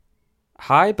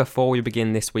hi, before we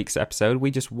begin this week's episode, we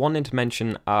just wanted to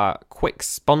mention our quick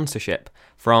sponsorship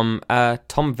from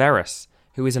Tom Verris,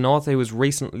 who is an author who has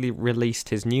recently released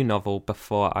his new novel,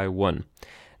 Before I Won.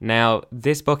 Now,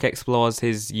 this book explores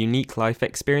his unique life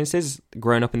experiences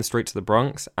growing up in the streets of the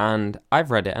Bronx, and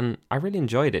I've read it, and I really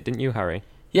enjoyed it, didn't you, Harry?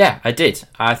 Yeah, I did.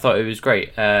 I thought it was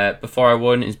great. Before I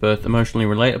Won is both emotionally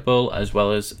relatable as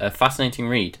well as a fascinating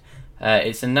read.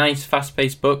 It's a nice,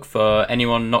 fast-paced book for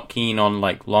anyone not keen on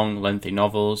long, lengthy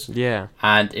novels. Yeah.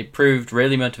 And it proved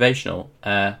really motivational,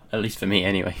 at least for me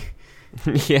anyway.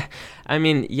 Yeah, I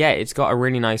mean, it's got a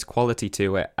really nice quality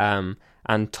to it. And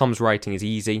Tom's writing is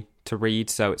easy to read,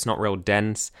 so it's not real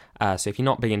dense. So if you're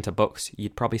not big into books,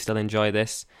 you'd probably still enjoy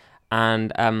this.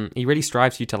 And he really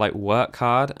strives you to work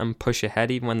hard and push ahead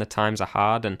even when the times are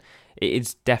hard, and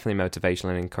it's definitely motivational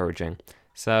and encouraging.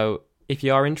 So if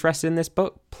you are interested in this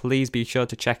book, please be sure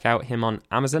to check out him on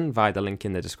Amazon via the link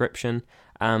in the description.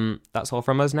 That's all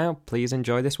from us now. Please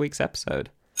enjoy this week's episode.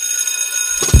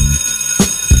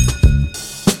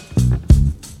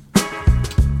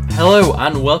 Hello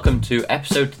and welcome to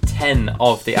episode 10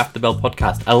 of the After the Bell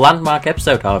podcast. A landmark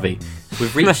episode, Harvey.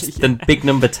 We've reached the big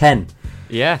number 10.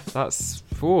 Yeah, that's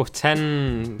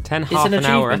 10 half an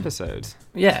hour episodes.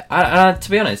 Yeah, to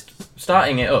be honest,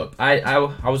 starting it up, I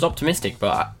was optimistic,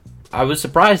 but I was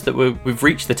surprised that we've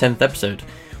reached the 10th episode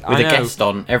with a guest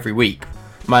on every week,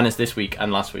 minus this week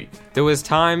and last week. There was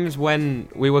times when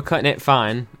we were cutting it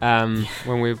fine, when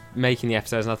we were making the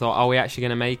episodes, and I thought, are we actually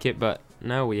going to make it? But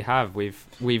no, we have.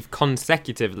 We've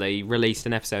consecutively released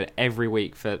an episode every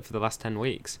week for the last 10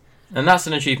 weeks. And that's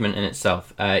an achievement in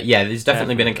itself. There's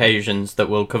definitely been occasions that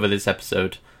we'll cover this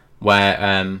episode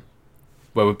where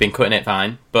we've been cutting it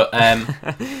fine, but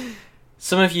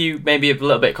some of you may be a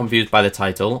little bit confused by the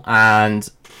title,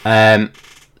 and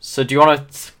so do you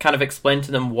want to kind of explain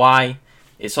to them why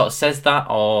it sort of says that,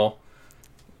 or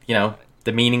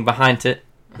the meaning behind it?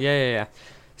 Yeah.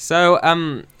 So,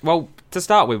 well, to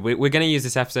start with, we're going to use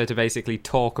this episode to basically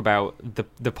talk about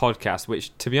the podcast,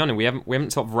 which, to be honest, we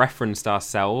haven't sort of referenced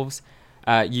ourselves.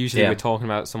 Usually we're talking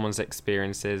about someone's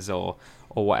experiences or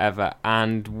whatever,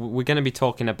 and we're going to be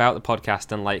talking about the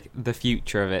podcast and the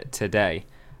future of it today.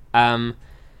 The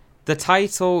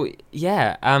title,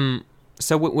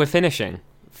 so we're finishing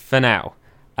for now,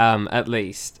 at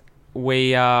least.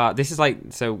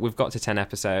 So we've got to 10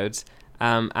 episodes,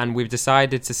 and we've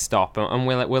decided to stop, and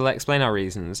we'll explain our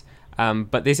reasons.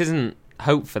 But this isn't,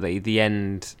 hopefully, the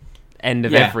end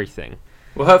of everything.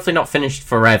 We're hopefully not finished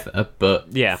forever, but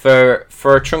yeah. For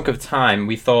a chunk of time,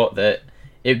 we thought that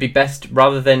it would be best,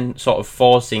 rather than sort of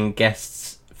forcing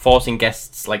guests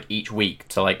each week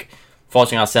to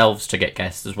forcing ourselves to get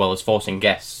guests as well as forcing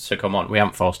guests to come on. We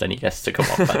haven't forced any guests to come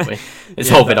on, by the way.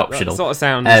 It's all been optional. That sort of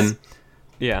sounds...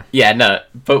 Yeah, no,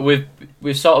 but we've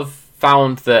sort of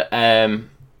found that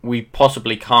we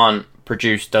possibly can't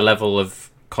produce the level of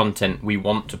content we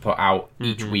want to put out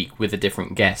each week with a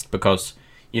different guest, because,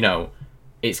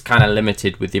 it's kind of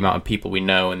limited with the amount of people we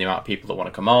know and the amount of people that want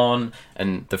to come on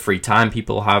and the free time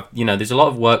people have. There's a lot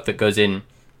of work that goes in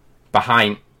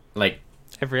behind,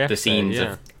 every episode, the scenes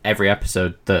of every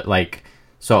episode that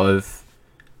sort of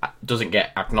doesn't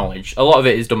get acknowledged. A lot of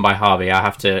it is done by Harvey. I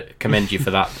have to commend you for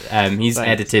that. He's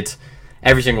edited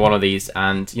every single one of these,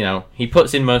 and he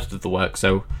puts in most of the work.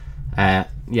 So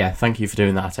thank you for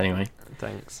doing that anyway.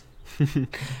 Thanks.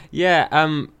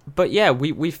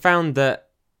 We found that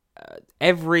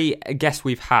every guest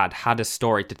we've had a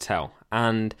story to tell,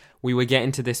 and we were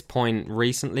getting to this point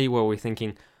recently where we're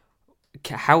thinking,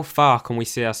 how far can we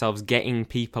see ourselves getting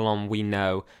people on we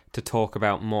know to talk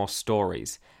about more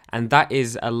stories? And that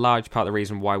is a large part of the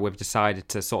reason why we've decided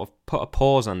to sort of put a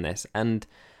pause on this and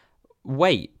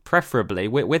wait, preferably.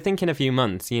 We're thinking a few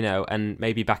months, and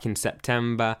maybe back in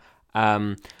September,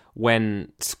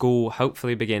 when school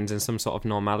hopefully begins in some sort of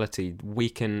normality, we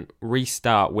can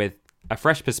restart with a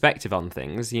fresh perspective on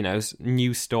things,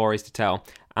 new stories to tell,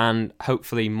 and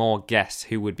hopefully more guests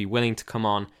who would be willing to come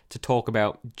on to talk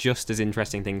about just as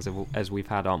interesting things as we've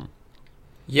had on.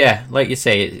 Yeah, like you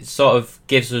say, it sort of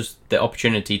gives us the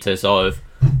opportunity to sort of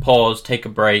pause, take a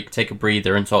break, take a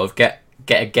breather, and sort of get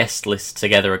a guest list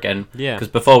together again. Yeah. Because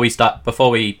before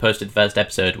we posted the first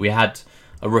episode, we had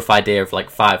a rough idea of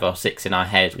 5 or 6 in our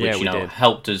head, which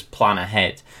helped us plan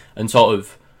ahead, and sort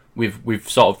of we've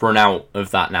sort of run out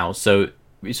of that now. So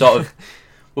we sort of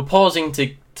we're pausing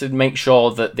to make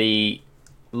sure that the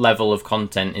level of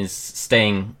content is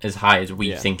staying as high as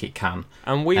we think it can.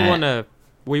 And we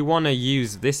want to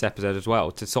use this episode as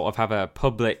well to sort of have a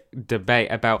public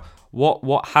debate about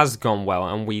what has gone well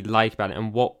and we like about it,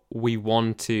 and what we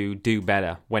want to do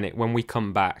better when we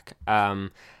come back.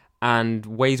 and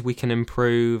ways we can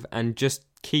improve and just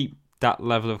keep that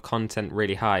level of content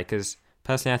really high, because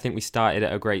personally I think we started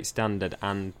at a great standard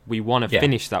and we want to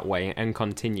finish that way and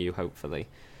continue, hopefully.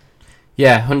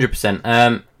 Yeah,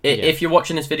 100%. If you're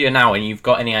watching this video now and you've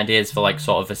got any ideas for like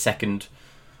sort of a second,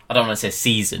 I don't want to say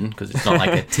season because it's not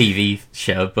like a TV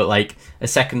show, but like a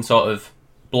second sort of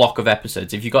block of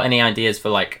episodes, if you've got any ideas for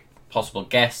like possible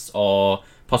guests or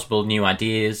possible new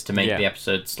ideas to make the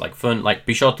episodes like fun, like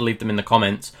be sure to leave them in the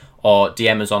comments or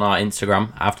DM us on our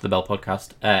Instagram, After the Bell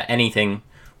Podcast. Anything,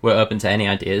 we're open to any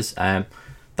ideas.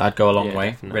 That'd go a long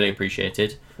way. Definitely. Really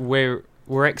appreciated.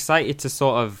 We're excited to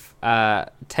sort of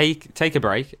take a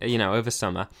break, over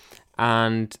summer,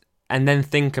 and then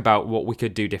think about what we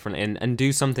could do differently and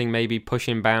do something, maybe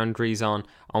pushing boundaries on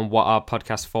what our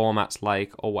podcast format's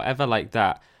like or whatever like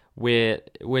that. We're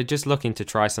just looking to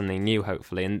try something new,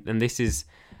 hopefully, and this is,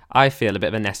 I feel, a bit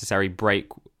of a necessary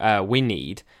break we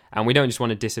need, and we don't just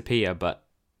want to disappear, but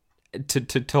to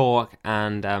talk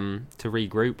and to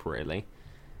regroup, really.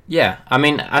 Yeah, I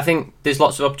mean, I think there's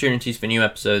lots of opportunities for new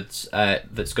episodes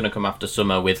that's going to come after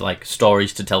summer, with like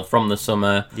stories to tell from the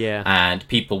summer, and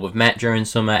people we've met during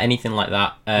summer, anything like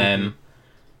that.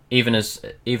 Even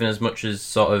as much as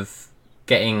sort of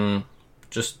getting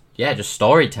just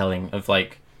storytelling of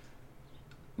like,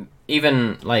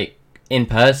 even like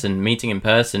meeting in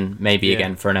person, maybe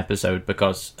again for an episode,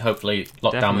 because hopefully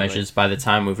lockdown measures by the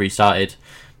time we've restarted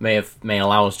may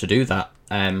allow us to do that.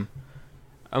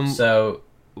 So.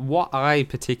 What I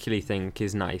particularly think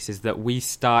is nice is that we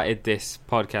started this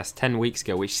podcast 10 weeks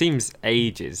ago, which seems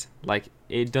ages. Like,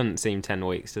 it doesn't seem 10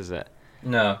 weeks, does it?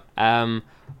 No.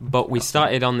 But we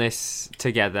started on this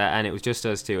together, and it was just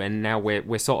us two, and now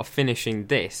we're sort of finishing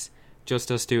this, just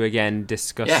us two again,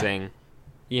 discussing,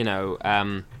 it's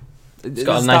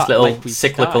got a nice little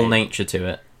cyclical nature to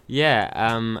it.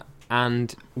 Yeah,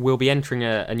 and we'll be entering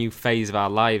a new phase of our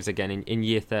lives again in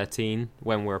year 13,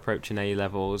 when we're approaching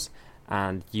A-levels,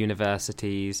 and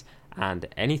universities, and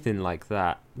anything like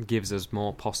that gives us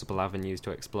more possible avenues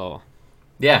to explore.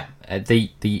 Yeah,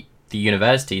 the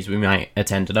universities, we might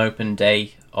attend an open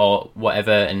day or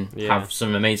whatever and have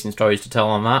some amazing stories to tell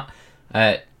on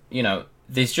that.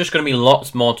 There's just going to be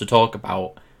lots more to talk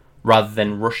about, rather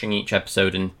than rushing each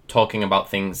episode and talking about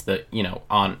things that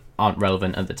aren't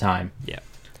relevant at the time. Yeah.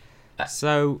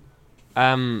 So,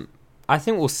 I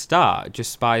think we'll start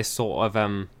just by sort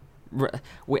of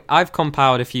I've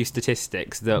compiled a few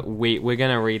statistics that we're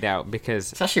going to read out,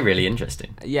 because it's actually really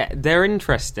interesting. Yeah, they're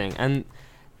interesting, and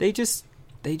they just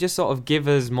sort of give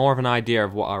us more of an idea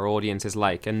of what our audience is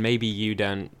like. And maybe you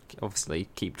don't obviously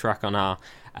keep track on our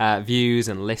views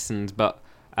and listens, but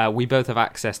we both have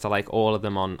access to like all of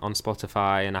them on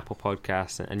Spotify and Apple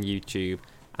Podcasts and YouTube,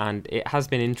 and it has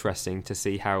been interesting to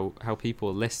see how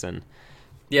people listen.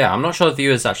 Yeah, I'm not sure the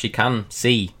viewers actually can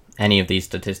see any of these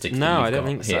statistics. No, I don't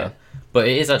think so. But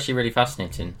it is actually really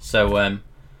fascinating. So,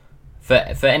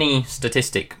 for any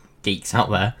statistic geeks out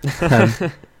there,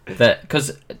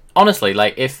 because honestly,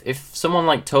 like if someone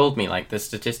like told me like the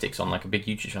statistics on like a big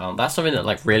YouTube channel, that's something that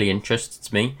like really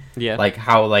interests me. Yeah. Like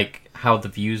how the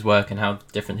views work and how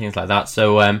different things like that.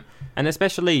 So, and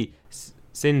especially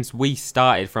since we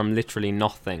started from literally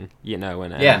nothing,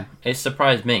 and it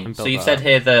surprised me. So you said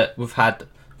here that we've had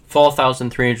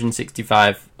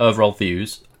 4,365 overall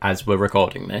views as we're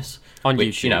recording this on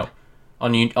YouTube.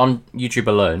 On YouTube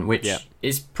alone, which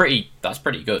is pretty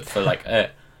good for like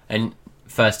and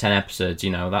first 10 episodes.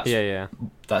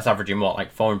 That's averaging what,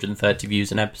 like 430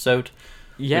 views an episode,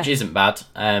 which isn't bad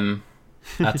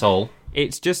at all.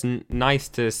 It's just nice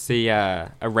to see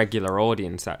a regular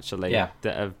audience actually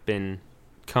that have been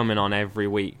coming on every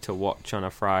week to watch on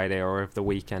a Friday or of the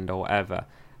weekend or whatever,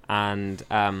 and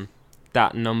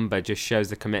that number just shows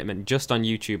the commitment just on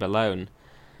YouTube alone.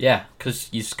 Yeah, because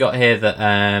you've got here that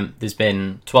there's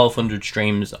been 1,200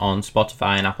 streams on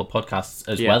Spotify and Apple Podcasts,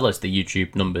 as well as the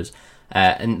YouTube numbers.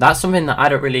 And that's something that I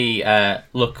don't really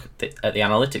look at the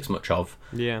analytics much of.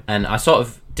 Yeah. And I sort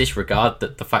of disregard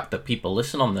the fact that people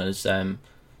listen on those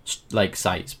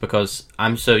sites, because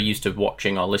I'm so used to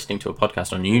watching or listening to a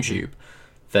podcast on YouTube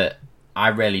that I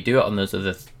rarely do it on those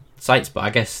other sites. But I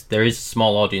guess there is a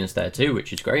small audience there too,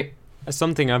 which is great.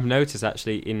 Something I've noticed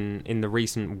actually in the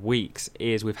recent weeks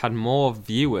is we've had more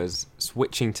viewers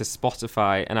switching to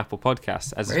Spotify and Apple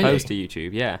Podcasts as opposed to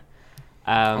YouTube. Yeah.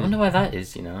 I wonder why that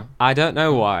is, I don't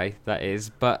know why that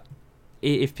is, but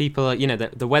if people are,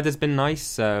 the weather's been nice,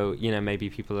 so,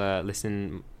 maybe people are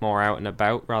listening more out and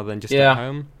about rather than just at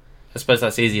home. I suppose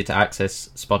that's easier to access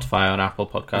Spotify on Apple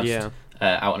Podcasts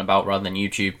out and about rather than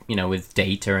YouTube, with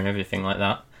data and everything like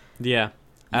that. Yeah.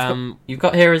 You've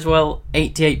got here as well,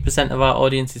 88% of our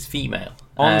audience is female.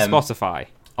 On Spotify.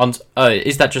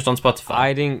 Is that just on Spotify?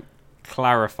 I didn't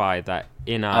clarify that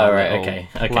in our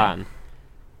plan.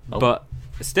 Oh. But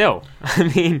still,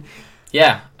 I mean...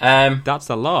 Yeah. That's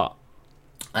a lot.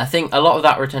 I think a lot of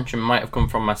that retention might have come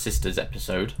from my sister's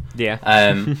episode.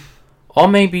 Yeah. Or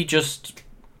maybe just,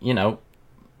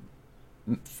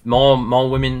 more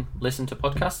women listen to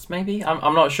podcasts, maybe?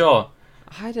 I'm not sure.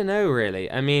 I don't know,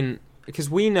 really. I mean, because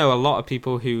we know a lot of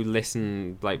people who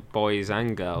listen, like, boys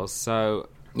and girls, so...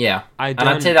 Yeah. And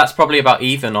I'd say that's probably about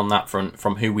even on that front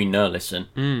from who we know listen,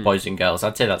 boys and girls.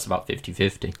 I'd say that's about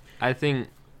 50-50. I think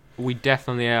we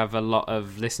definitely have a lot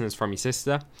of listeners from your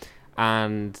sister,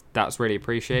 and that's really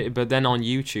appreciated. But then on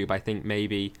YouTube, I think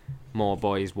maybe more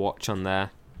boys watch on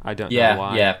there. I don't know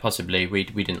why. Yeah, possibly. We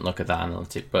didn't look at that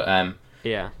analytic, but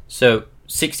yeah. So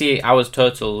 68 hours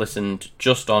total listened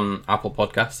just on Apple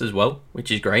Podcasts as well,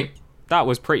 which is great. That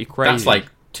was pretty crazy. That's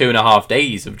like 2.5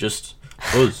 days of just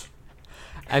us.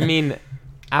 I mean,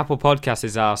 Apple Podcasts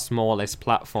is our smallest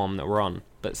platform that we're on,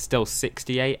 but still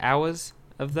 68 hours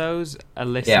of those are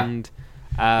listened.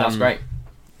 Yeah. That's great.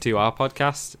 To our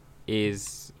podcast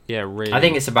is really. I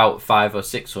think it's about 500 or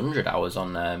 600 hours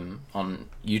on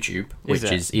YouTube, which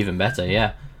is even better.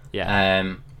 Yeah.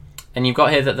 Yeah. And you've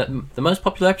got here that the most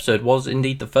popular episode was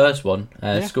indeed the first one,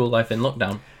 School Life in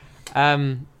Lockdown.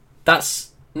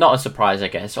 That's not a surprise, I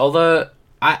guess. Although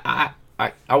I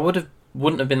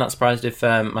wouldn't have been that surprised if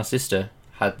my sister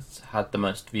had the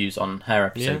most views on her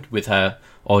episode with her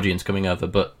audience coming over.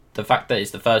 But the fact that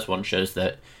it's the first one shows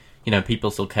that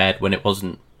people still cared when it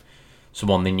wasn't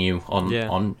someone they knew on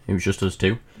it was just us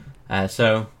two.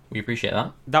 So we appreciate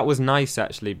that. That was nice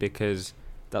actually, because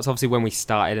that's obviously when we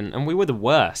started, and we were the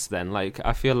worst then. Like,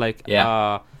 I feel like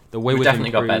the way we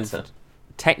definitely got better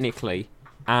technically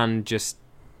and just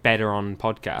better on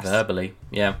podcasts. Verbally,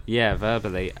 yeah. Yeah,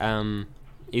 verbally.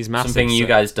 Is massive. Something you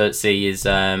guys don't see is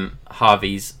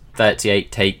Harvey's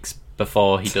 38 takes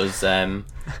before he does an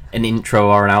intro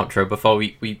or an outro. Before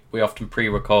we often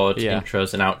pre-record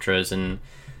intros and outros, and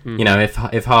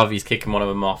if Harvey's kicking one of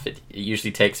them off, it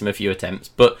usually takes him a few attempts.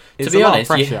 But to be honest,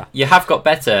 you have got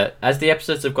better as the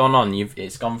episodes have gone on.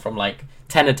 It's gone from like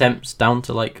 10 attempts down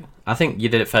to like, I think you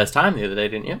did it first time the other day,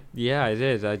 didn't you? Yeah, I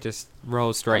did. I just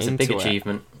rolled straight into it. That's a big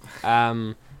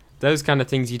achievement. Those kind of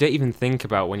things you don't even think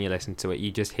about when you listen to it. You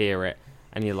just hear it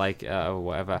and you're like,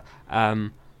 whatever.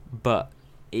 But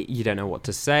you don't know what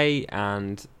to say,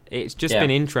 and it's just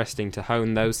been interesting to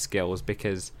hone those skills,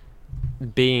 because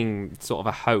being sort of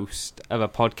a host of a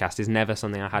podcast is never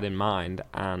something I had in mind,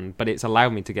 but it's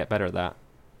allowed me to get better at that.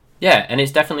 Yeah, and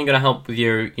it's definitely going to help with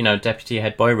your, deputy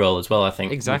head boy role as well, I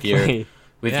think. Exactly.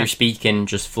 With your speaking,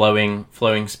 just flowing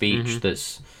speech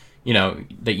that's...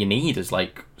 that you need as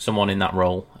like someone in that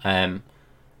role, and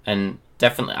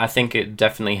definitely I think it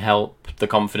definitely helped the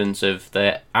confidence of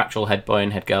the actual head boy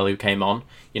and head girl who came on.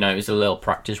 It was a little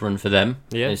practice run for them,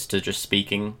 is to just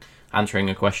speaking, answering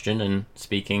a question and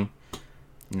speaking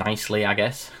nicely, I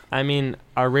guess. I mean,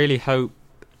 I really hope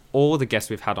all the guests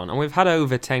we've had on, and we've had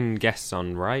over 10 guests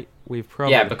on, right? We've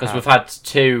probably because we've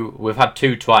had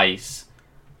two twice,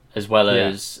 as well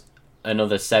as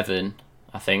another 7,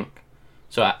 I think.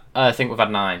 So I think we've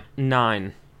had 9.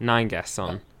 9 guests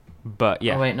on, but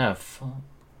yeah. Oh wait, no. 4.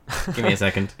 Give me a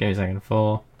second.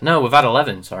 4. No, we've had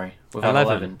 11. Sorry, we've had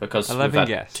 11 because 11 we've had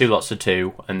guests. 2 lots of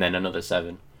 2 and then another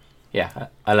 7. Yeah,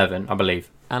 11, I believe.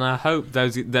 And I hope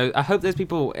those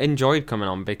people enjoyed coming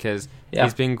on, because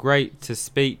it's been great to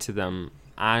speak to them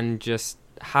and just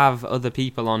have other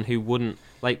people on who wouldn't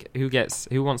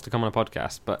who wants to come on a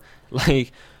podcast, but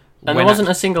like. And there wasn't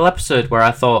a single episode where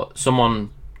I thought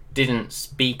someone didn't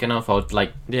speak enough or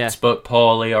spoke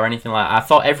poorly or anything like that. I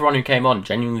thought everyone who came on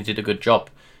genuinely did a good job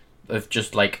of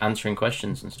just like answering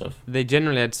questions and stuff. They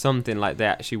generally had something like they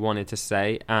actually wanted to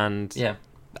say, and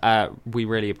we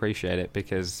really appreciate it,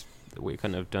 because we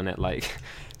couldn't have done it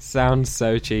sounds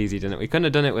so cheesy, doesn't it? We couldn't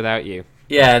have done it without you.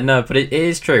 Yeah, no, but it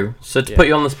is true. So to put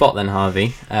you on the spot then,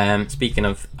 Harvey, speaking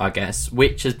of our guests,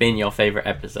 which has been your favourite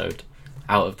episode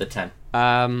out of the 10?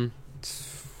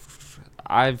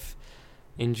 I've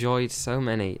enjoyed so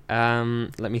many.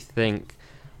 Let me think.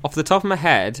 Off the top of my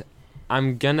head,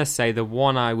 I'm gonna say the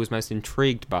one I was most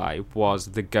intrigued by was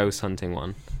the ghost hunting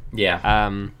one. Yeah.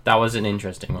 That was an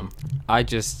interesting one.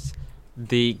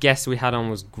 The guests we had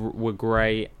on were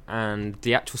great, and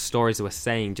the actual stories they were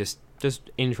saying just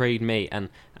intrigued me, and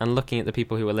looking at the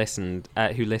people who listened,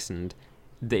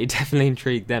 it definitely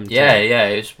intrigued them too. Yeah,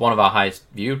 it's one of our highest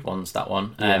viewed ones, that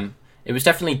one. It was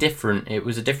definitely different. It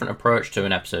was a different approach to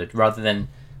an episode. Rather than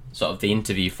sort of the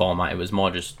interview format, it was more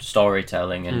just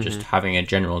storytelling and just having a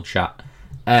general chat.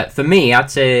 For me,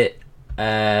 I'd say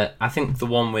I think the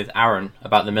one with Aaron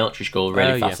about the military school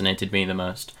really Oh, yeah. fascinated me the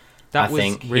most. That I was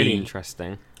think really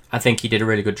interesting. I think he did a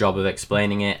really good job of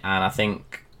explaining it, and I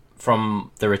think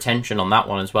from the retention on that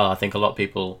one as well, I think a lot of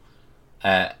people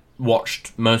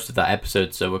watched most of that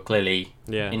episode, so were clearly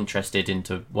interested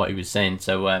into what he was saying.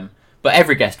 So, but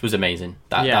every guest was amazing.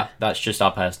 That's just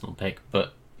our personal pick.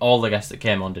 But all the guests that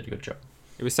came on did a good job.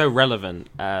 It was so relevant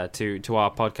to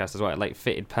our podcast as well. It like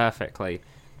fitted perfectly,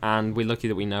 and we're lucky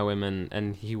that we know him,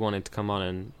 and he wanted to come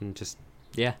on and just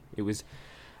it was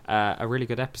a really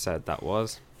good episode. That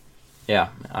was. Yeah,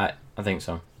 I think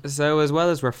so. So as well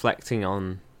as reflecting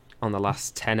on the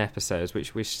last 10 episodes,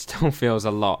 which still feels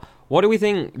a lot, what do we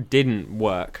think didn't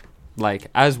work like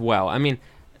as well? I mean,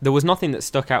 there was nothing that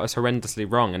stuck out as horrendously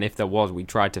wrong, and if there was, we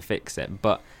tried to fix it.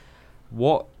 But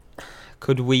what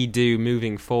could we do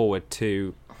moving forward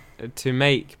to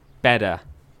make better?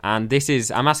 And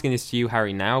I'm asking this to you,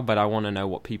 Harry, now, but I want to know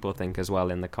what people think as well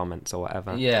in the comments or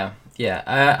whatever. Yeah.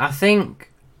 I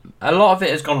think a lot of it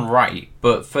has gone right,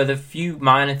 but for the few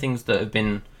minor things that have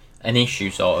been an issue,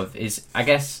 sort of, is, I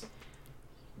guess,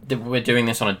 that we're doing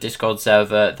this on a Discord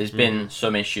server. There's been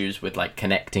some issues with like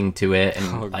connecting to it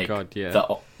and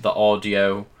the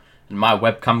audio, and my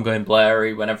webcam going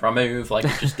blurry whenever I move, like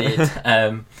it just did.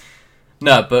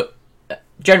 No, but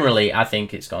generally, I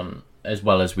think it's gone as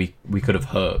well as we could have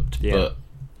hoped. Yeah. But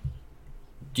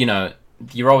you know,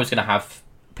 you're always going to have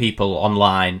people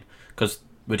online, because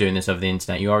we're doing this over the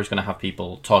internet. You're always going to have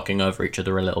people talking over each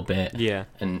other a little bit,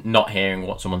 and not hearing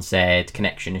what someone said,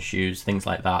 connection issues, things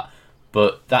like that.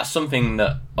 But that's something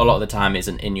that a lot of the time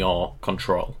isn't in your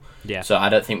control. Yeah. So I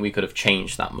don't think we could have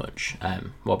changed that much.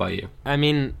 What about you? I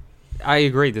mean, I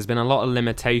agree. There's been a lot of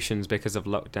limitations because of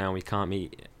lockdown. We can't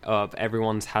meet up.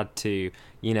 Everyone's had to,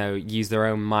 use their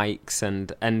own mics,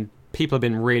 and people have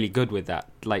been really good with that,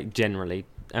 like generally,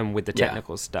 and with the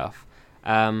technical stuff.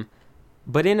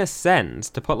 But in a sense,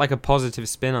 to put like a positive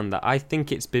spin on that, I think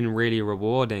it's been really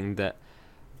rewarding that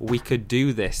we could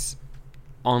do this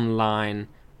online.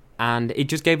 And it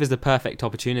just gave us the perfect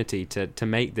opportunity to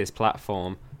make this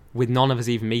platform with none of us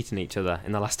even meeting each other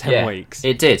in the last 10 weeks.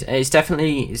 It did. It's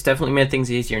definitely made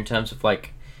things easier in terms of,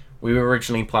 like, we were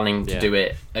originally planning to do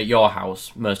it at your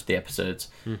house, most of the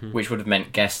episodes, which would have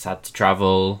meant guests had to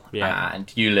travel,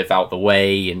 and you live out the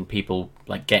way, and people,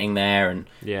 like, getting there, and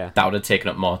that would have taken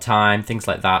up more time, things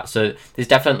like that. So there's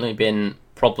definitely been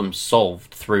problems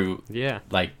solved through,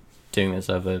 like, doing this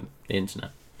over the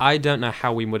internet. I don't know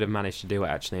how we would have managed to do it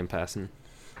actually in person.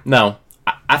 No.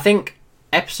 I think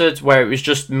episodes where it was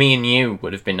just me and you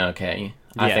would have been okay.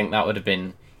 I think that would have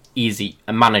been easy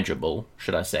and manageable,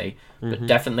 should I say. But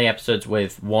definitely episodes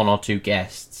with one or two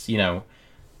guests,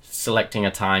 selecting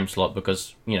a time slot,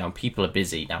 because, people are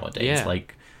busy nowadays. Yeah.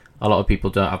 Like, a lot of people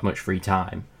don't have much free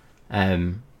time.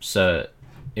 So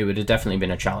it would have definitely been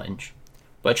a challenge.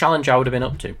 But a challenge I would have been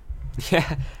up to.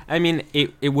 Yeah, I mean,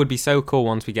 it would be so cool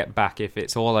once we get back, if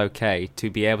it's all okay, to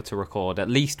be able to record at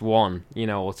least one,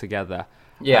 all together.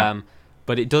 Yeah.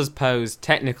 But it does pose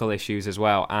technical issues as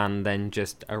well, and then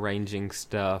just arranging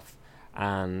stuff,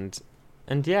 and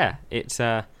yeah, it's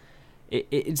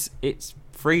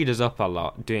freed us up a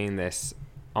lot doing this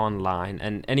online,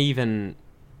 and even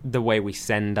the way we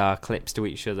send our clips to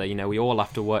each other. We all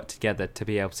have to work together to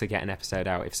be able to get an episode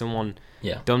out. If someone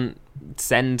don't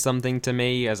send something to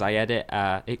me as I edit,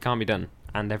 it can't be done,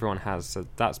 and everyone has, so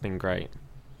that's been great.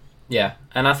 Yeah,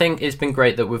 and I think it's been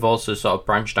great that we've also sort of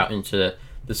branched out into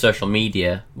the social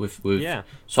media. We've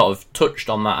sort of touched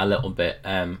on that a little bit,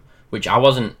 which I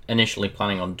wasn't initially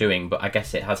planning on doing, but I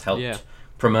guess it has helped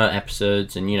promote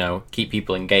episodes and, keep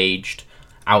people engaged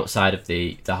outside of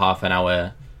the half an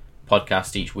hour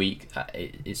podcast each week.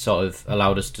 It sort of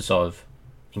allowed us to sort of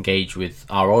engage with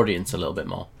our audience a little bit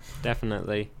more.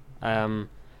 Definitely.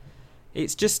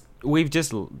 It's just, we've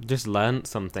just learned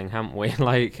something, haven't we?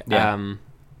 Like,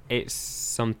 it's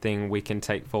something we can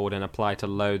take forward and apply to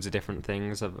loads of different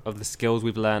things of the skills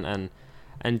we've learned,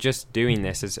 and just doing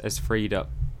this has freed up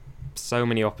so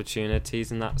many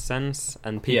opportunities in that sense,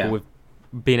 and people we've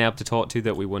been able to talk to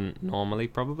that we wouldn't normally,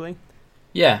 probably.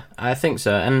 Yeah, I think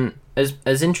so. And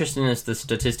as interesting as the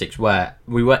statistics were,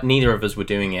 neither of us were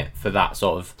doing it for that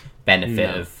sort of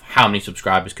benefit of how many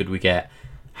subscribers could we get,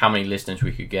 how many listeners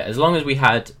we could get. As long as we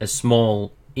had a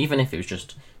small, even if it was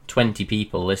just 20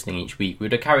 people listening each week, we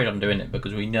would have carried on doing it,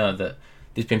 because we know that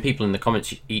there's been people in the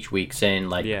comments each week saying,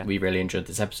 like, we really enjoyed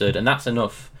this episode, and that's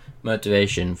enough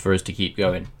motivation for us to keep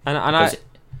going. And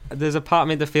there's a part of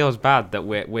me that feels bad that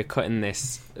we're cutting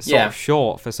this sort of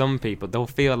short for some people. They'll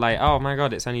feel like, oh my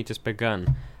god, it's only just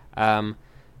begun. But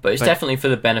it's definitely for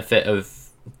the benefit of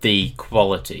the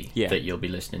quality that you'll be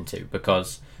listening to,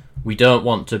 because we don't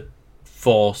want to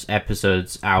force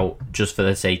episodes out just for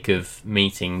the sake of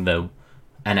meeting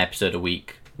an episode a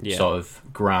week sort of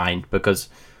grind, because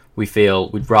we feel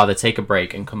we'd rather take a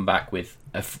break and come back with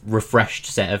a refreshed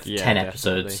set of 10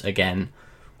 episodes again,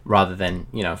 rather than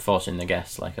forcing the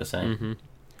guests, like I say.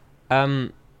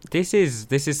 This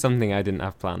is something I didn't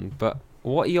have planned, but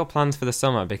what are your plans for the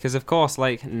summer? Because of course,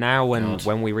 like now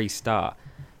when we restart,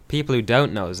 people who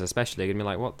don't know us especially are gonna be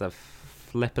like, what the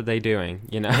flip are they doing?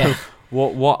 Yeah.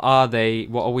 what are they?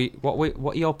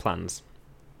 What are your plans?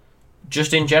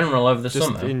 Just in general over the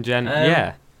summer.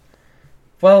 Yeah.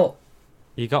 Well,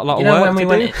 you got a lot of work to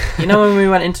do. When we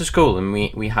went into school and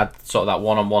we had sort of that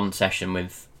one-on-one session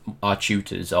with our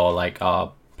tutors or like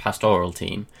our pastoral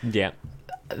team. Yeah.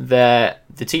 The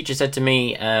teacher said to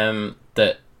me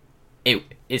that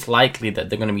it's likely that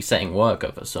they're going to be setting work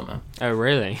over summer. Oh,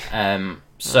 really?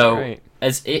 So right.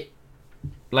 as it,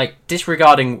 like,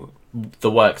 disregarding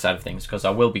the work side of things, because I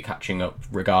will be catching up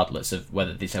regardless of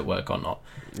whether they set work or not.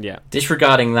 Yeah.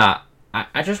 Disregarding that,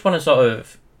 I just want to sort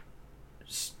of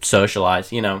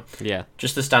socialise, Yeah.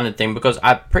 just the standard thing, because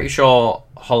I'm pretty sure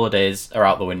holidays are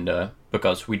out the window,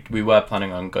 because we were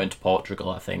planning on going to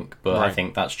Portugal, I think, but right. I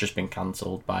think that's just been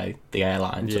cancelled by the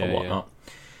airlines or whatnot.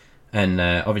 Yeah. And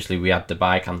obviously we had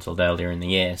Dubai cancelled earlier in the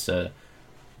year, so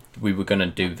we were going to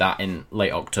do that in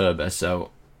late October,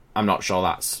 so I'm not sure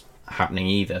that's happening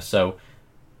either. So,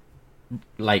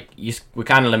 like, we're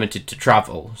kind of limited to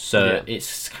travel, so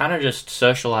it's kind of just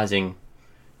socialising,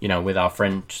 with our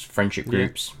friendship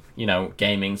groups.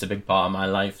 Gaming's a big part of my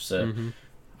life, so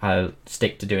I'll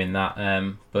stick to doing that.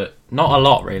 But not a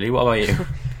lot, really. What about you?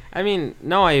 I mean,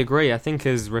 no, I agree. I think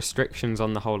as restrictions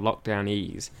on the whole lockdown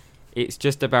ease, it's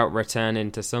just about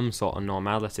returning to some sort of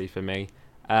normality for me.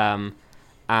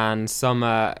 And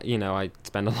summer, I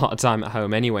spend a lot of time at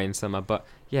home anyway in summer, but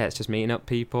yeah, it's just meeting up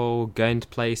people, going to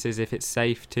places if it's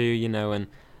safe to,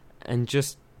 and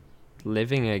just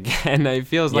living again. It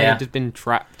feels like I've just been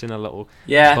trapped in a little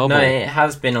bubble. No, it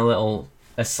has been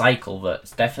a cycle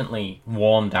that's definitely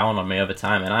worn down on me over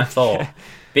time, and I thought,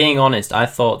 being honest, I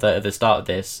thought that at the start of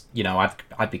this,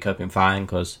 I'd be coping fine,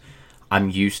 because I'm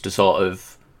used to sort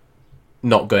of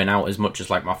not going out as much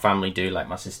as like my family do. Like,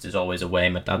 my sister's always away,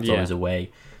 my dad's always away,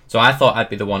 so I thought I'd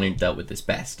be the one who dealt with this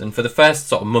best. And for the first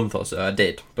sort of month or so I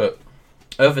did, but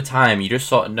over time you just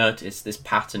sort of notice this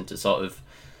pattern to sort of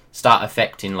start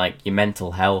affecting like your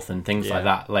mental health and things like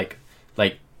that, like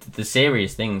the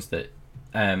serious things that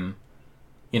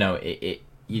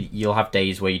you'll have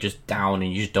days where you're just down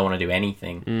and you just don't want to do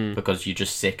anything because you're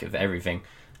just sick of everything.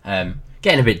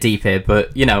 Getting a bit deep here,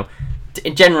 but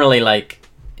generally, like,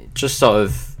 just sort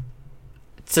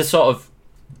of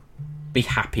be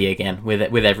happy again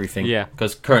with everything. Yeah.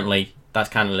 Because currently that's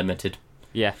kind of limited.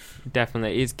 Yeah,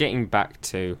 definitely. It's getting back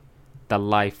to the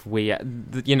life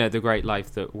the great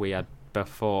life that we had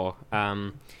before.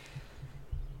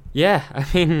 Yeah, I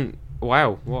mean,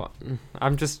 wow. What?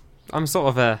 I'm sort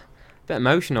of a bit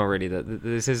emotional, really, that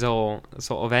this is all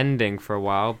sort of ending for a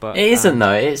while. But it isn't,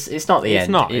 though. It's not the end. It's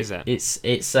not, is it?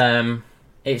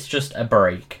 It's just a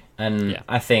break, and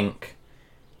I think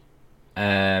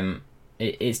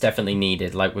it's definitely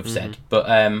needed, like we've said.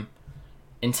 But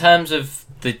in terms of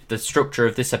the structure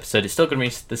of this episode, it's still going to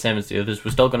be the same as the others.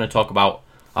 We're still going to talk about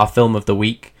our film of the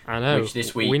week. I know. Which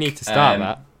this week we need to start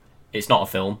that. It's not a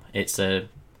film. It's a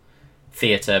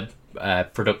theatre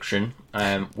production,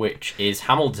 which is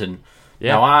Hamilton.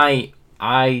 Yeah. Now,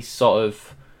 I sort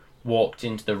of walked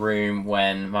into the room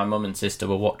when my mum and sister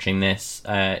were watching this.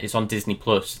 It's on Disney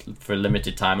Plus for a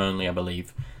limited time only, I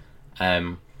believe.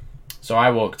 So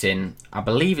I walked in. I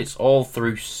believe it's all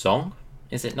through song,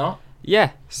 is it not?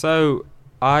 Yeah. So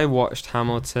I watched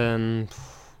Hamilton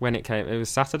when it came. It was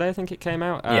Saturday, I think it came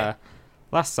out.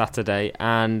 Last Saturday,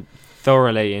 and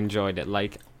thoroughly enjoyed it.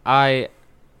 Like, I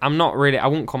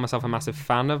wouldn't call myself a massive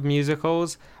fan of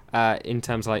musicals in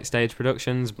terms of like stage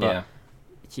productions, but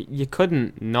you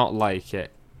couldn't not like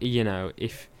it.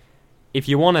 If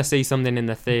you want to see something in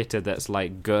the theatre that's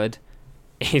like good,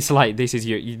 it's like this is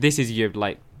your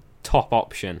like top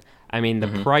option. I mean, the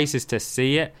prices to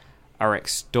see it are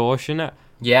extortionate.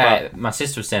 Yeah, my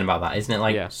sister was saying about that. Isn't it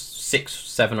like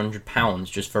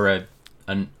 £600-700 just for a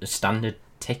standard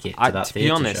ticket to that theatre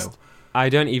show? To be honest, I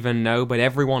don't even know, but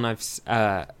everyone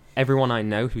I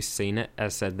know who's seen it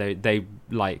has said they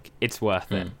like it's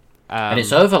worth it. And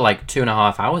it's over like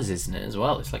 2.5 hours, isn't it, as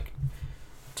well? It's like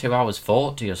 2 hours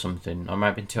 40 or something, or it might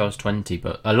have been 2 hours 20,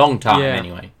 but a long time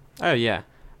anyway. Oh yeah.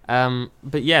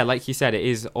 But yeah, like you said, it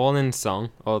is all in song,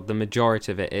 or the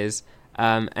majority of it is,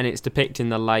 and it's depicting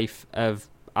the life of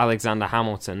Alexander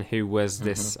Hamilton, who was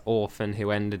this orphan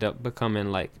who ended up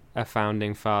becoming like a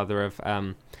founding father of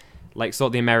like sort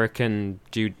of the American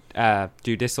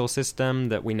judicial system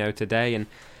that we know today,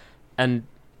 and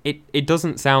it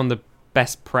doesn't sound the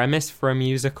best premise for a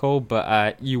musical,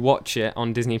 but you watch it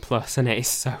on Disney Plus and it is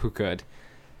so good.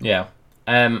 Yeah.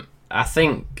 I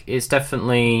think it's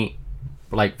definitely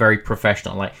like very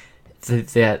professional. Like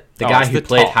the guy who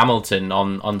played Hamilton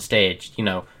on stage, you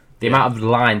know, the amount of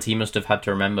lines he must have had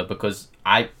to remember, because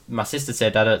my sister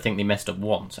said I don't think they messed up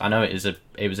once. I know it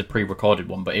was a pre-recorded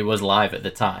one, but it was live at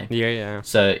the time. Yeah.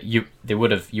 So you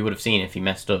would have seen if he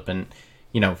messed up, and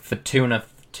you know, for two and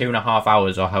a half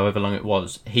hours or however long it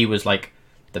was, he was like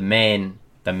the main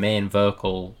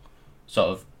vocal sort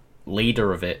of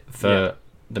leader of it for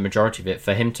the majority of it.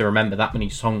 For him to remember that many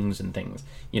songs and things,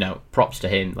 you know, props to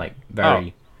him. Like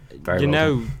very you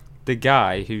know, the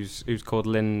guy who's called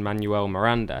Lin-Manuel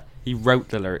Miranda, he wrote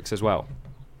the lyrics as well.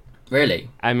 Really?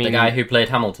 I mean, the guy who played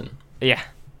Hamilton. Yeah.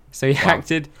 So he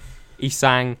acted, he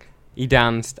sang, he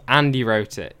danced, and he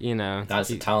wrote it. You know, that's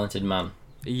a talented man.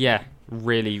 Yeah,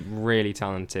 really, really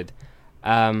talented.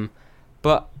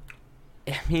 But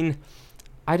I mean,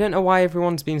 I don't know why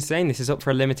everyone's been saying this is up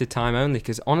for a limited time only,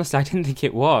 because honestly, I didn't think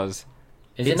it was.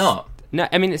 Is it not? No,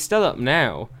 I mean, it's still up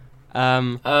now.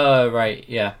 Oh, right,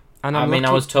 yeah. And I mean,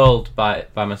 I was told by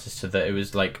my sister that it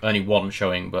was like only one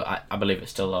showing, but I believe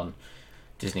it's still on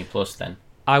Disney Plus then.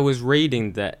 I was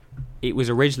reading that it was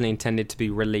originally intended to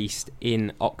be released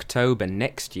in October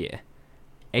next year.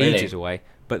 Ages away.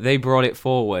 But they brought it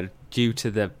forward due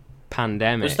to the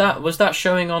pandemic. Was that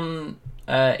showing on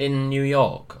in New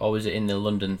York, or was it in the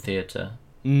London theatre?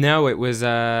 No, it was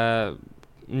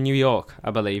New York,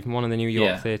 I believe, one of the New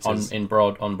York theatres. On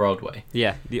Broadway.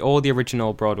 Yeah, all the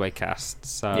original Broadway cast.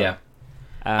 So yeah,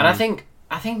 and I think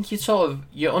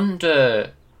you're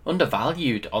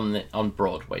undervalued on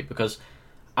Broadway, because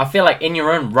I feel like in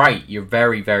your own right you're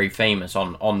very, very famous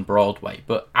on Broadway,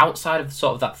 but outside of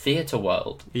sort of that theatre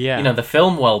world, you know, the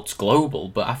film world's global,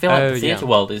 but I feel like the theatre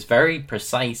world is very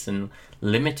precise and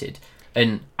limited,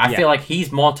 and I feel like he's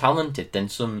more talented than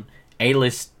some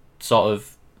A-list sort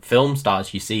of film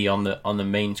stars you see on the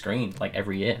main screen like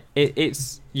every year.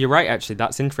 You're right, actually.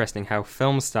 That's interesting how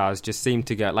film stars just seem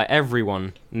to go, like,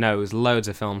 everyone knows loads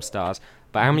of film stars,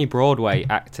 but how many Broadway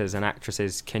actors and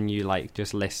actresses can you like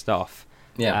just list off?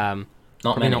 Not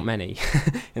many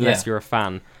unless you're a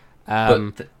fan.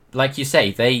 But like you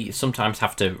say, they sometimes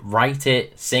have to write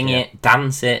it, sing it,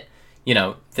 dance it. You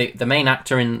know, the main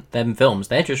actor in them films,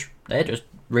 they're just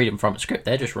reading from a script.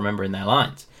 They're just remembering their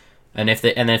lines. And if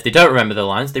they don't remember the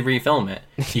lines, they refilm it.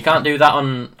 You can't do that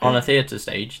on a theatre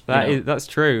stage. That's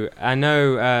true. I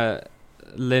know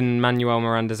Lin-Manuel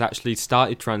Miranda's actually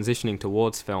started transitioning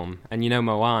towards film. And you know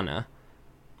Moana?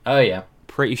 Oh, yeah.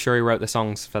 Pretty sure he wrote the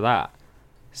songs for that.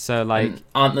 So, like... And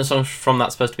aren't the songs from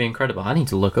that supposed to be incredible? I need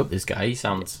to look up this guy. He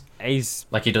sounds... He's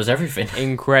like he does everything.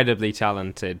 Incredibly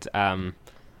talented.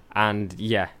 And,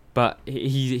 yeah. But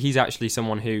he's actually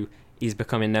someone who... He's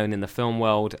becoming known in the film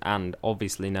world and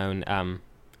obviously known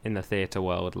in the theatre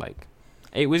world. Like,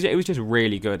 it was just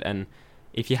really good. And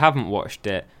if you haven't watched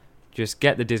it, just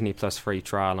get the Disney Plus free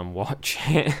trial and watch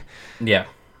it. Yeah,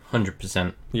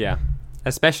 100%. Yeah,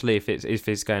 especially if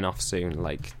it's going off soon.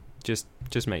 Like, just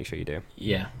make sure you do.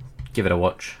 Yeah, give it a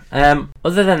watch.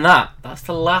 Other than that, that's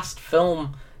the last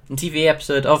film and TV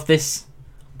episode of this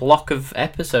block of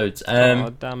episodes.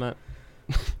 Oh, damn it.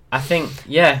 I think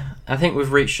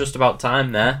we've reached just about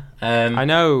time there. I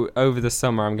know over the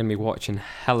summer I'm going to be watching a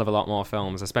hell of a lot more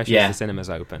films, especially if the cinema's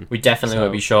open. We definitely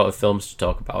will be short of films to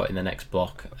talk about in the next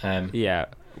block. Yeah,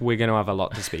 we're going to have a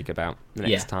lot to speak about the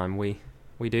next time we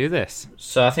do this.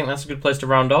 So I think that's a good place to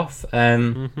round off.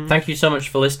 Thank you so much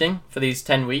for listening for these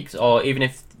 10 weeks, or even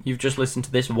if you've just listened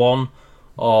to this one,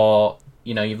 or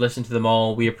you know you've listened to them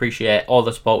all. We appreciate all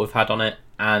the support we've had on it,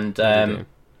 and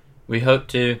we hope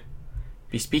to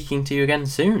be speaking to you again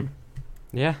soon.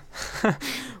 Yeah,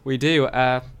 we do.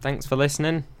 Thanks for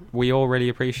listening. We all really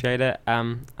appreciate it.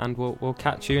 And we'll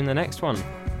catch you in the next one.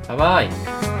 Bye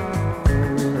bye.